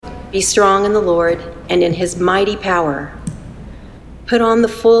Be strong in the Lord and in his mighty power. Put on the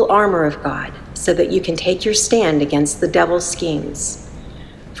full armor of God so that you can take your stand against the devil's schemes.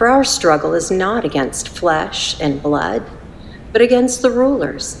 For our struggle is not against flesh and blood, but against the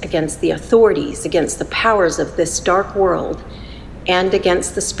rulers, against the authorities, against the powers of this dark world, and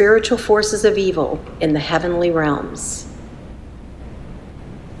against the spiritual forces of evil in the heavenly realms.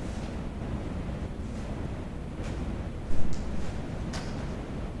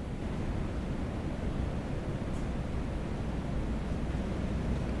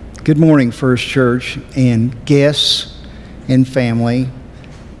 Good morning, First Church, and guests and family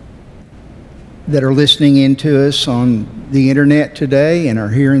that are listening in to us on the internet today and are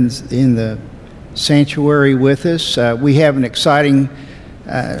here in the sanctuary with us. We have an exciting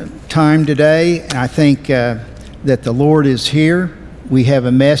time today, and I think that the Lord is here. We have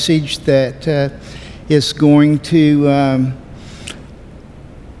a message that is going to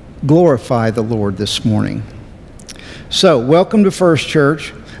glorify the Lord this morning. So, welcome to First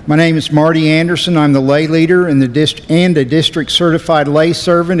Church. My name is Marty Anderson. I'm the lay leader and a district certified lay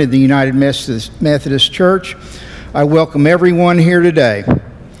servant in the United Methodist Church. I welcome everyone here today.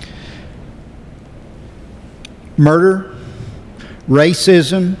 Murder,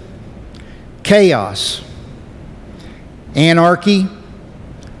 racism, chaos, anarchy,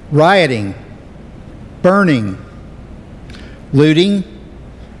 rioting, burning, looting,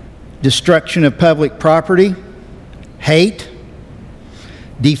 destruction of public property, hate,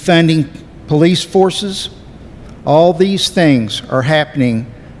 defunding police forces. All these things are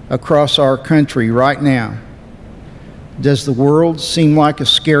happening across our country right now. Does the world seem like a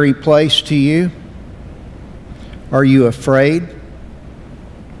scary place to you? Are you afraid?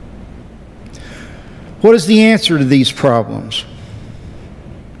 What is the answer to these problems?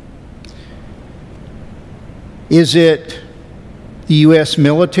 Is it the U.S.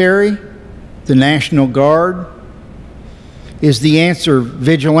 military, the National Guard? Is the answer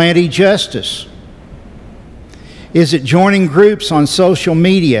vigilante justice? Is it joining groups on social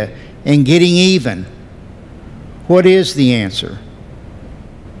media and getting even? What is the answer?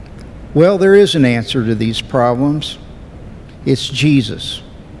 Well, there is an answer to these problems. It's Jesus.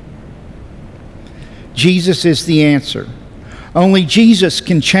 Jesus is the answer. Only Jesus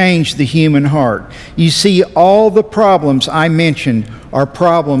can change the human heart. You see, all the problems I mentioned are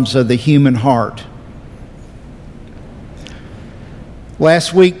problems of the human heart.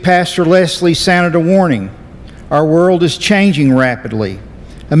 Last week, Pastor Leslie sounded a warning. Our world is changing rapidly.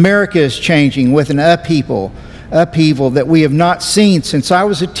 America is changing with an upheaval that we have not seen since I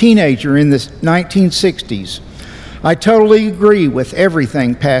was a teenager in the 1960s. I totally agree with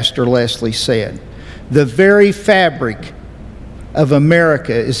everything Pastor Leslie said. The very fabric of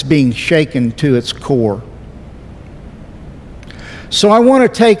America is being shaken to its core. So I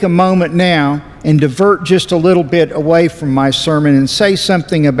want to take a moment now and divert just a little bit away from my sermon and say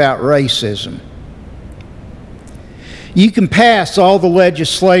something about racism. You can pass all the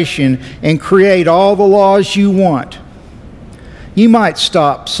legislation and create all the laws you want. You might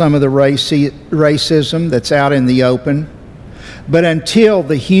stop some of the racism that's out in the open, but until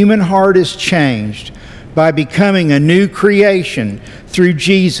the human heart is changed by becoming a new creation through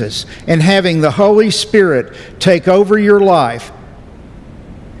Jesus and having the Holy Spirit take over your life,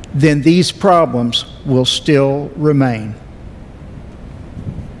 then these problems will still remain.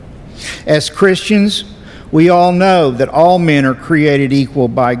 As Christians, we all know that all men are created equal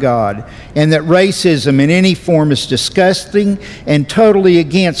by God, and that racism in any form is disgusting and totally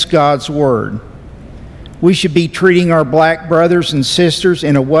against God's Word. We should be treating our black brothers and sisters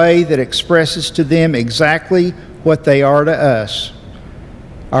in a way that expresses to them exactly what they are to us,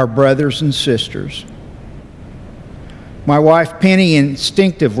 our brothers and sisters. My wife Penny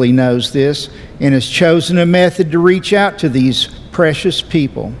instinctively knows this and has chosen a method to reach out to these precious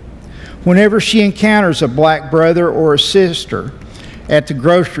people. Whenever she encounters a black brother or a sister at the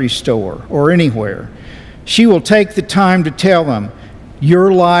grocery store or anywhere, she will take the time to tell them,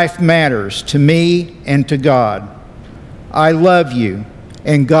 "Your life matters to me and to God. I love you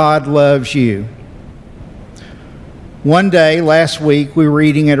and God loves you." One day last week, we were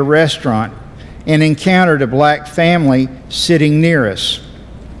eating at a restaurant and encountered a black family sitting near us.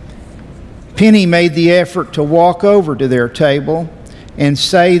 Penny made the effort to walk over to their table and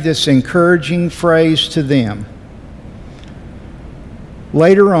say this encouraging phrase to them.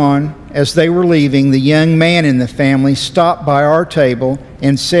 Later on, as they were leaving, the young man in the family stopped by our table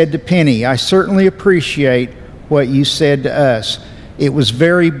and said to Penny, "I certainly appreciate what you said to us. It was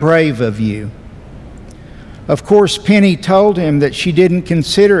very brave of you." Of course, Penny told him that she didn't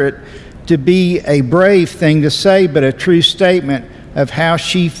consider it to be a brave thing to say, but a true statement of how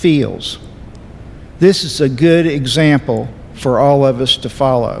she feels. This is a good example for all of us to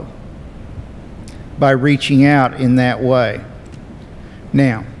follow by reaching out in that way.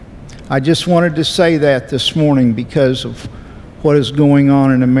 Now, I just wanted to say that this morning because of what is going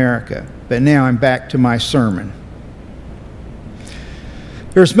on in America. But now I'm back to my sermon.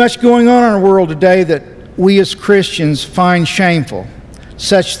 There's much going on in our world today that we as Christians find shameful.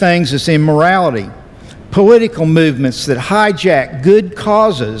 Such things as immorality, political movements that hijack good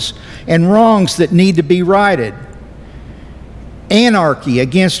causes and wrongs that need to be righted, anarchy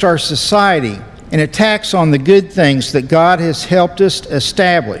against our society, and attacks on the good things that God has helped us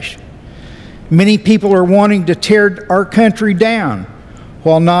establish. Many people are wanting to tear our country down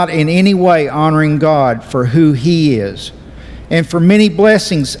while not in any way honoring God for who He is and for many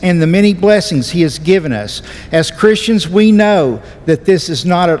blessings and the many blessings He has given us. As Christians, we know that this is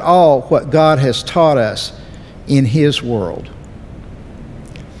not at all what God has taught us in His world.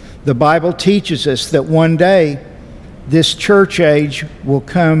 The Bible teaches us that one day this church age will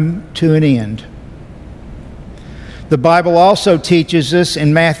come to an end. The Bible also teaches us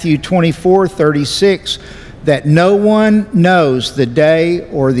in Matthew 24:36 that no one knows the day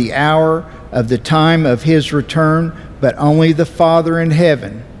or the hour of the time of His return, but only the Father in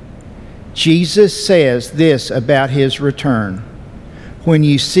heaven. Jesus says this about His return: when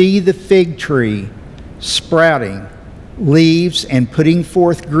you see the fig tree sprouting leaves and putting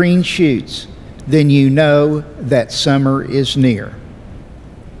forth green shoots, then you know that summer is near.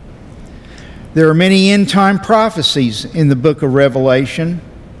 There are many end-time prophecies in the book of Revelation.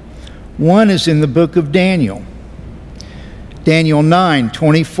 One is in the book of Daniel. Daniel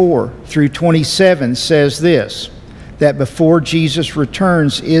 9:24 through 27 says this, that before Jesus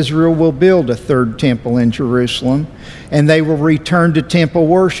returns, Israel will build a third temple in Jerusalem, and they will return to temple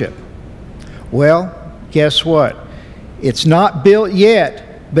worship. Well, guess what? It's not built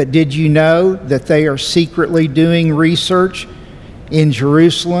yet, but did you know that they are secretly doing research in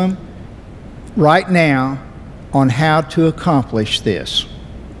Jerusalem right now on how to accomplish this?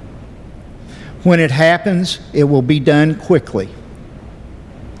 When it happens, it will be done quickly.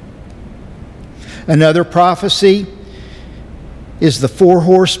 Another prophecy is the four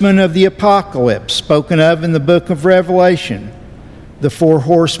horsemen of the apocalypse spoken of in the book of Revelation. The four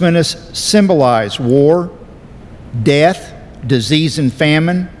horsemen symbolize war, death, disease and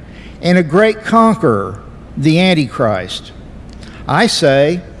famine, and a great conqueror, the Antichrist. I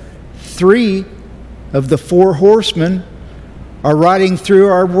say 3 of the 4 horsemen are riding through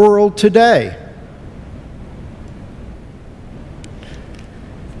our world today.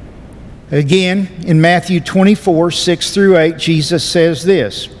 Again, in Matthew 24:6 through 8, Jesus says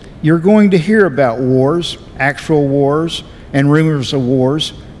this: you're going to hear about wars, actual wars, and rumors of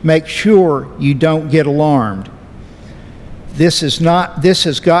wars. Make sure you don't get alarmed. This has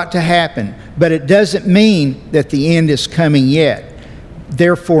got to happen, but it doesn't mean that the end is coming yet.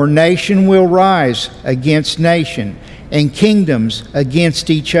 Therefore, nation will rise against nation, and kingdoms against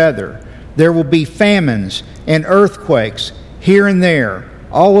each other. There will be famines and earthquakes here and there.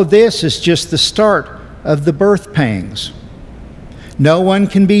 All of this is just the start of the birth pangs. No one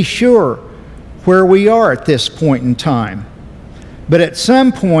can be sure where we are at this point in time. But at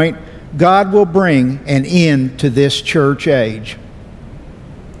some point, God will bring an end to this church age.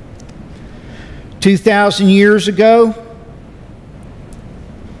 2,000 years ago,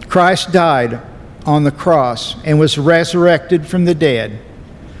 Christ died on the cross and was resurrected from the dead.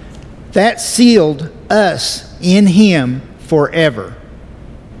 That sealed us in Him forever.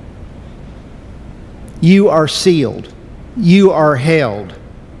 You are sealed. You are held.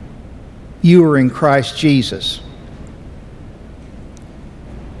 You are in Christ Jesus.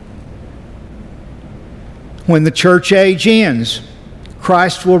 When the church age ends,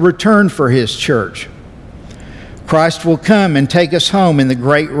 Christ will return for His church. Christ will come and take us home in the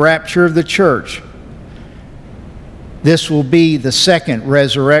great rapture of the church. This will be the second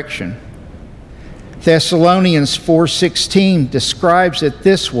resurrection. Thessalonians 4:16 describes it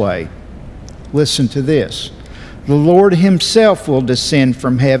this way. Listen to this. The Lord Himself will descend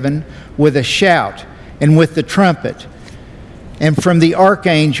from heaven with a shout and with the trumpet, and from the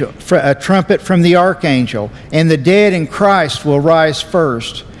archangel, a trumpet from the archangel, and the dead in Christ will rise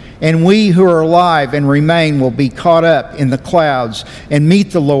first. And we who are alive and remain will be caught up in the clouds and meet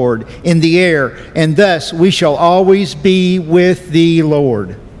the Lord in the air, and thus we shall always be with the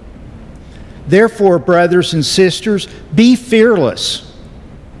Lord. Therefore, brothers and sisters, be fearless.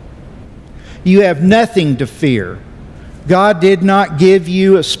 You have nothing to fear. God did not give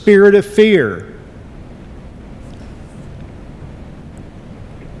you a spirit of fear.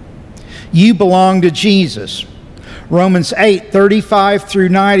 You belong to Jesus. Romans 8:35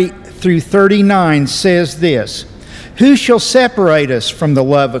 through 39 says this: "Who shall separate us from the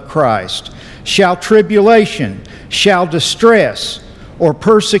love of Christ? Shall tribulation, shall distress, or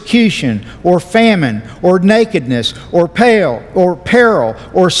persecution, or famine, or nakedness, or peril,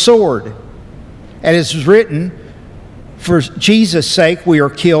 or sword? As is written, for Jesus' sake we are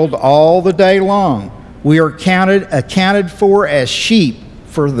killed all the day long. We are accounted for as sheep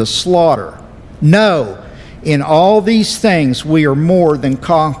for the slaughter. No, in all these things we are more than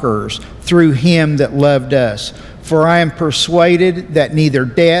conquerors through him that loved us. For I am persuaded that neither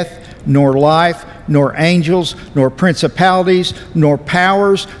death, nor life, nor angels, nor principalities, nor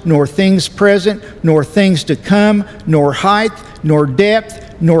powers, nor things present, nor things to come, nor height, nor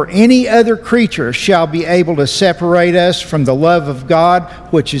depth, nor any other creature shall be able to separate us from the love of God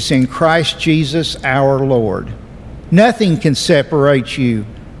which is in Christ Jesus our Lord." Nothing can separate you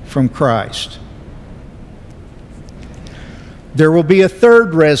from Christ. There will be a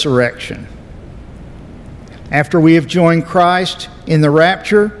third resurrection. After we have joined Christ in the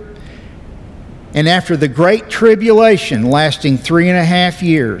rapture, and after the great tribulation lasting 3.5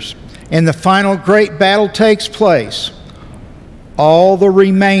 years, and the final great battle takes place, all the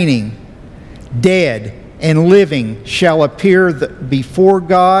remaining dead and living shall appear before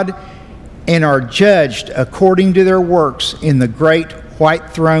God and are judged according to their works in the great white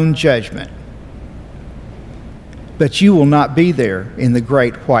throne judgment. But you will not be there in the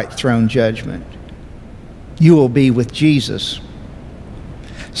great white throne judgment. You will be with Jesus.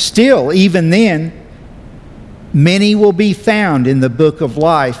 Still, even then, many will be found in the book of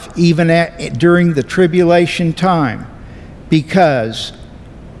life, even during the tribulation time, because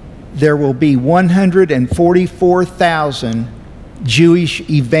there will be 144,000 Jewish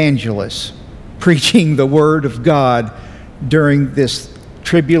evangelists preaching the Word of God during this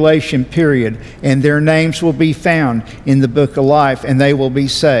tribulation period, and their names will be found in the book of life, and they will be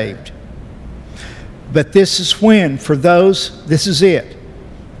saved. But this is when, this is it.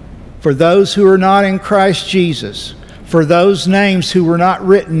 For those who are not in Christ Jesus, for those names who were not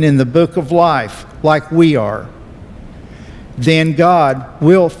written in the book of life like we are, then God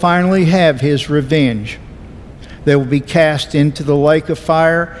will finally have his revenge. They will be cast into the lake of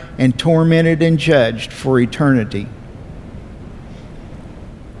fire and tormented and judged for eternity.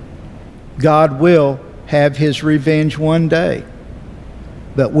 God will have his revenge one day,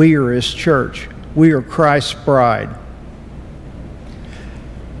 but we are his church. We are Christ's bride.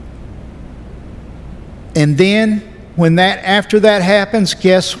 And then, after that happens,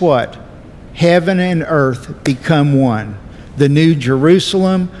 guess what? Heaven and earth become one. The new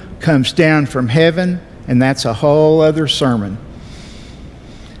Jerusalem comes down from heaven, and that's a whole other sermon.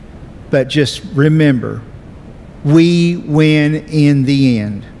 But just remember, we win in the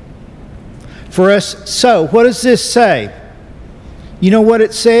end. For us, so what does this say? You know what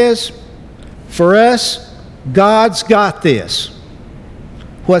it says? For us, God's got this.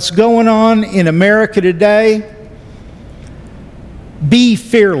 What's going on in America today? Be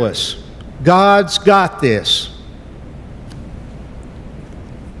fearless. God's got this.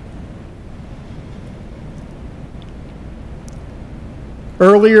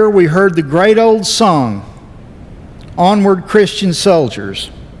 Earlier, we heard the great old song, Onward Christian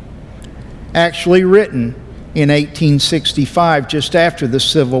Soldiers, actually written in 1865, just after the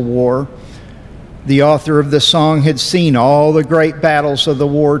Civil War. The author of the song had seen all the great battles of the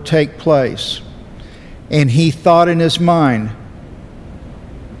war take place, and he thought in his mind,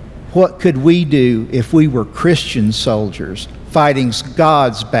 what could we do if we were Christian soldiers fighting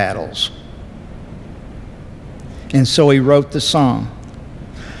God's battles? And so he wrote the song.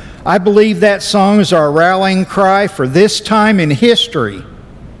 I believe that song is our rallying cry for this time in history.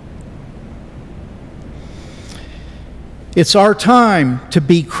 It's our time to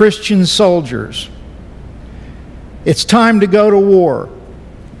be Christian soldiers. It's time to go to war.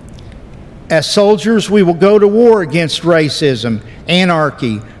 As soldiers, we will go to war against racism,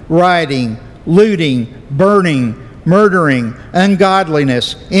 anarchy, rioting, looting, burning, murdering,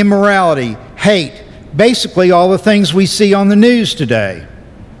 ungodliness, immorality, hate, basically all the things we see on the news today.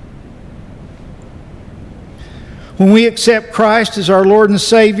 When we accept Christ as our Lord and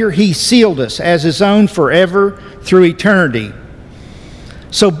Savior, he sealed us as his own forever through eternity.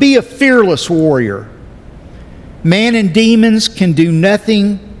 So be a fearless warrior. Man and demons can do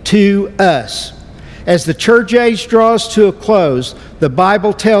nothing to us. As the church age draws to a close, the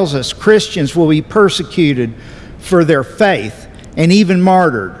Bible tells us Christians will be persecuted for their faith and even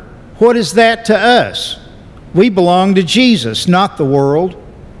martyred. What is that to us? We belong to Jesus, not the world.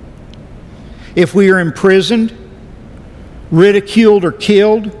 If we are imprisoned, ridiculed, or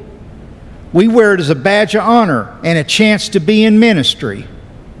killed, We wear it as a badge of honor and a chance to be in ministry.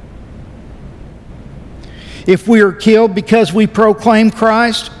 If we are killed because we proclaim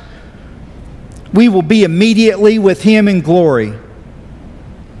Christ, we will be immediately with Him in glory.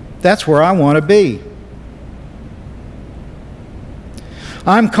 That's where I want to be.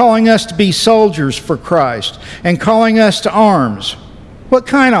 I'm calling us to be soldiers for Christ and calling us to arms. What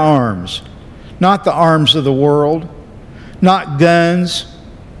kind of arms? Not the arms of the world, not guns,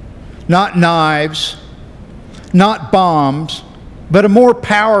 not knives, not bombs, but a more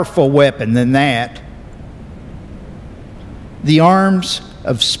powerful weapon than that. The arms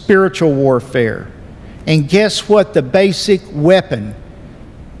of spiritual warfare. And guess what the basic weapon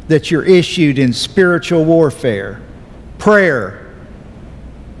that you're issued in spiritual warfare? Prayer.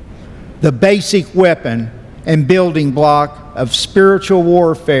 The basic weapon and building block of spiritual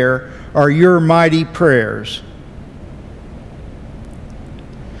warfare are your mighty prayers.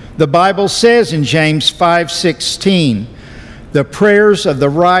 The Bible says in James 5:16, the prayers of the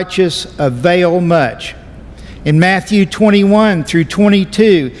righteous avail much. In Matthew 21 through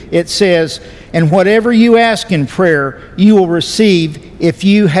 22, it says, and whatever you ask in prayer, you will receive if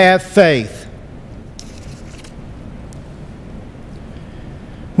you have faith.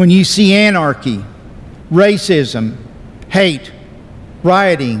 When you see anarchy, racism, hate,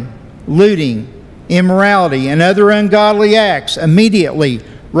 rioting, looting, immorality, and other ungodly acts, immediately,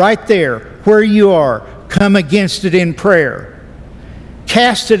 right there, where you are, come against it in prayer.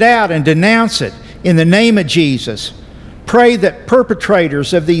 Cast it out and denounce it in the name of Jesus. Pray that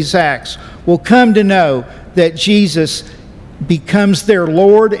perpetrators of these acts will come to know that Jesus becomes their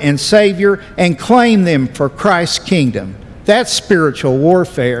Lord and Savior and claim them for Christ's kingdom. That's spiritual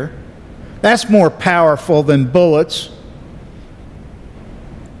warfare. That's more powerful than bullets.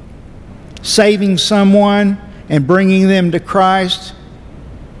 Saving someone and bringing them to Christ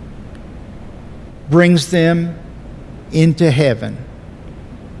brings them into heaven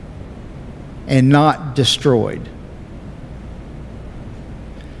and not destroyed.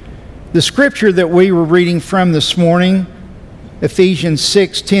 The scripture that we were reading from this morning, Ephesians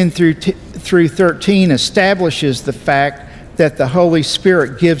 6:10 through 13, establishes the fact that the Holy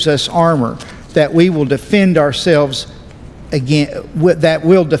Spirit gives us armor, that we will defend ourselves again, that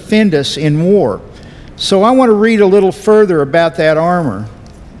will defend us in war. So I want to read a little further about that armor.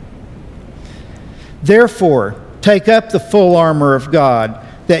 Therefore, take up the full armor of God,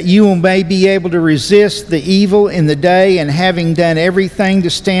 that you may be able to resist the evil in the day, and having done everything to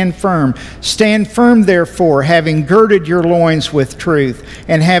stand firm. Stand firm, therefore, having girded your loins with truth,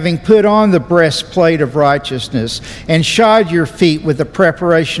 and having put on the breastplate of righteousness, and shod your feet with the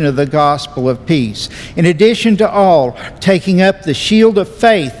preparation of the gospel of peace. In addition to all, taking up the shield of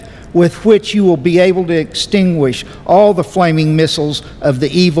faith, with which you will be able to extinguish all the flaming missiles of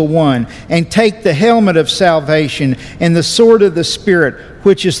the evil one, and take the helmet of salvation and the sword of the Spirit,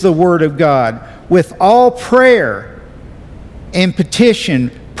 which is the Word of God. With all prayer and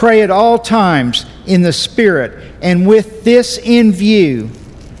petition, pray at all times in the Spirit, and with this in view,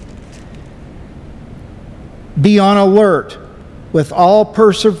 be on alert with all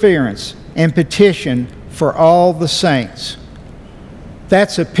perseverance and petition for all the saints.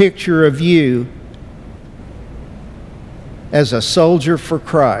 That's a picture of you as a soldier for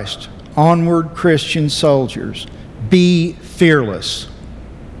Christ. Onward, Christian soldiers. Be fearless.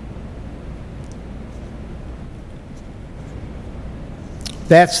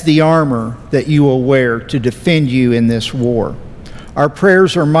 That's the armor that you will wear to defend you in this war. Our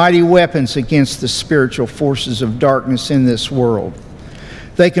prayers are mighty weapons against the spiritual forces of darkness in this world.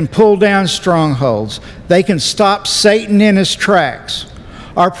 They can pull down strongholds. They can stop Satan in his tracks.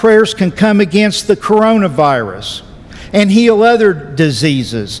 Our prayers can come against the coronavirus and heal other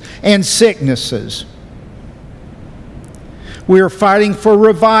diseases and sicknesses. We are fighting for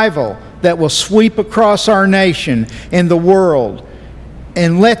revival that will sweep across our nation and the world,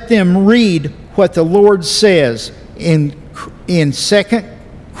 and let them read what the Lord says in 2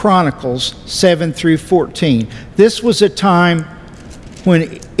 Chronicles 7 through 14. This was a time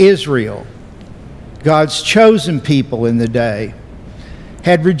when Israel, God's chosen people in the day,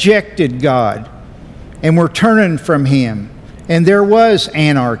 had rejected God and were turning from Him. And there was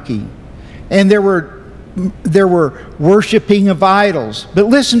anarchy. And there were worshiping of idols. But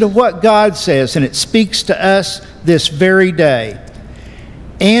listen to what God says, and it speaks to us this very day.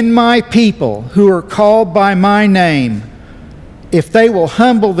 And my people who are called by my name, if they will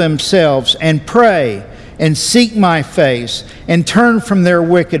humble themselves and pray and seek my face and turn from their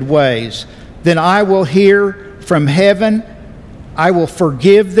wicked ways, then I will hear from heaven, I will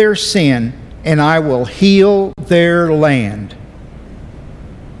forgive their sin, and I will heal their land.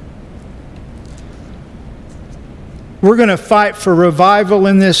 We're going to fight for revival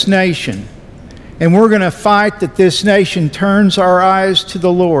in this nation. And we're going to fight that this nation turns our eyes to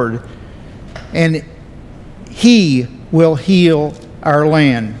the Lord. And He will heal our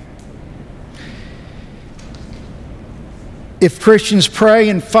land. If Christians pray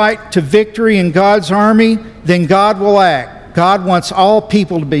and fight to victory in God's army, then God will act. God wants all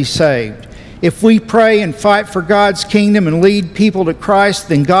people to be saved. If we pray and fight for God's kingdom and lead people to Christ,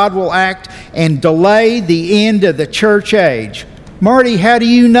 then God will act and delay the end of the church age. Marty, how do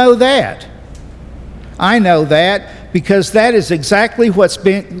you know that? I know that because that is exactly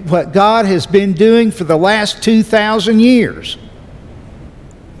what God has been doing for the last 2,000 years.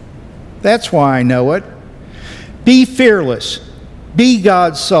 That's why I know it. Be fearless. Be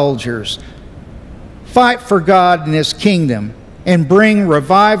God's soldiers. Fight for God and His kingdom and bring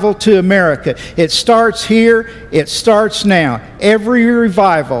revival to America. It starts here. It starts now. Every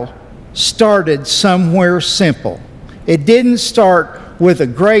revival started somewhere simple. It didn't start with a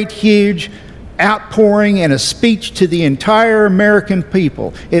great, huge outpouring and a speech to the entire American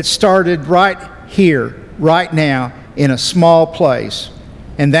people. It started right here, right now, in a small place.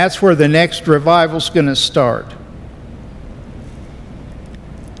 And that's where the next revival's going to start.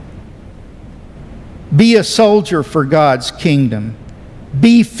 Be a soldier for God's kingdom.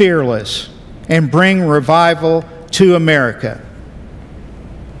 Be fearless and bring revival to America.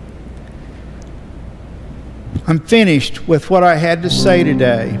 I'm finished with what I had to say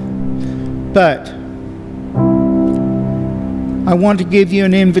today, but I want to give you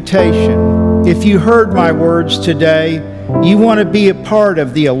an invitation. If you heard my words today, you want to be a part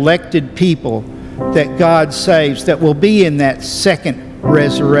of the elected people that God saves, that will be in that second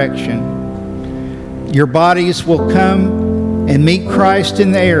resurrection. Your bodies will come and meet Christ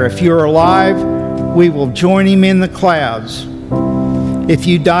in the air. If you're alive, we will join Him in the clouds. If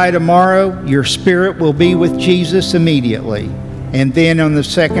you die tomorrow, your spirit will be with Jesus immediately. And then on the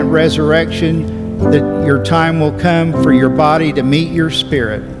second resurrection, your time will come for your body to meet your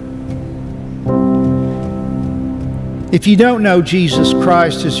spirit. If you don't know Jesus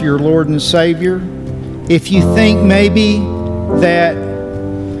Christ as your Lord and Savior, if you think maybe that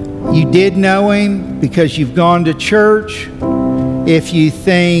you did know Him because you've gone to church, if you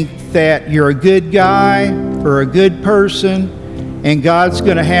think that you're a good guy or a good person and God's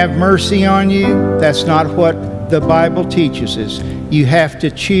going to have mercy on you, that's not what the Bible teaches us. You have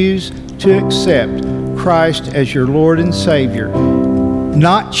to choose to accept Christ as your Lord and Savior.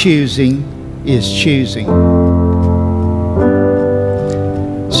 Not choosing is choosing.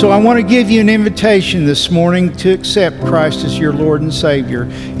 So I want to give you an invitation this morning to accept Christ as your Lord and Savior.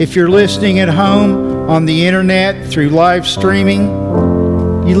 If you're listening at home, on the internet, through live streaming,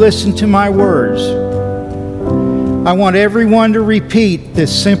 you listen to my words. I want everyone to repeat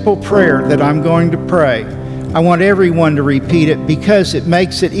this simple prayer that I'm going to pray. I want everyone to repeat it because it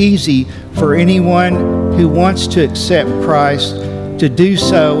makes it easy for anyone who wants to accept Christ to do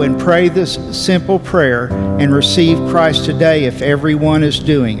so and pray this simple prayer and receive Christ today if everyone is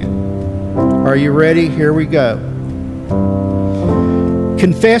doing it. Are you ready? Here we go.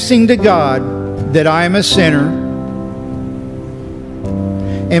 Confessing to God that I am a sinner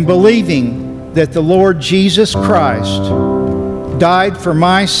and believing that the Lord Jesus Christ died for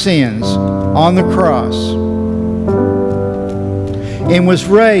my sins on the cross and was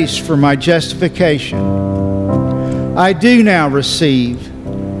raised for my justification. I do now receive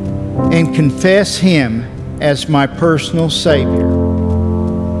and confess Him as my personal Savior.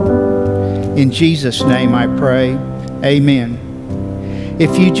 In Jesus' name I pray, amen.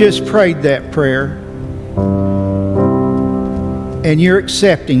 If you just prayed that prayer and you're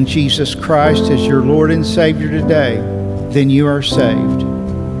accepting Jesus Christ as your Lord and Savior today, then you are saved.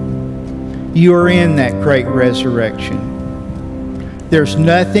 You are in that great resurrection. There's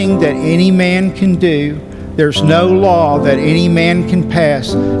nothing that any man can do. There's no law that any man can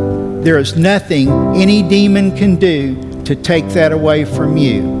pass. There is nothing any demon can do to take that away from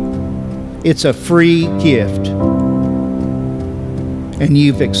you. It's a free gift. And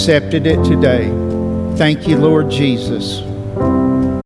you've accepted it today. Thank you, Lord Jesus.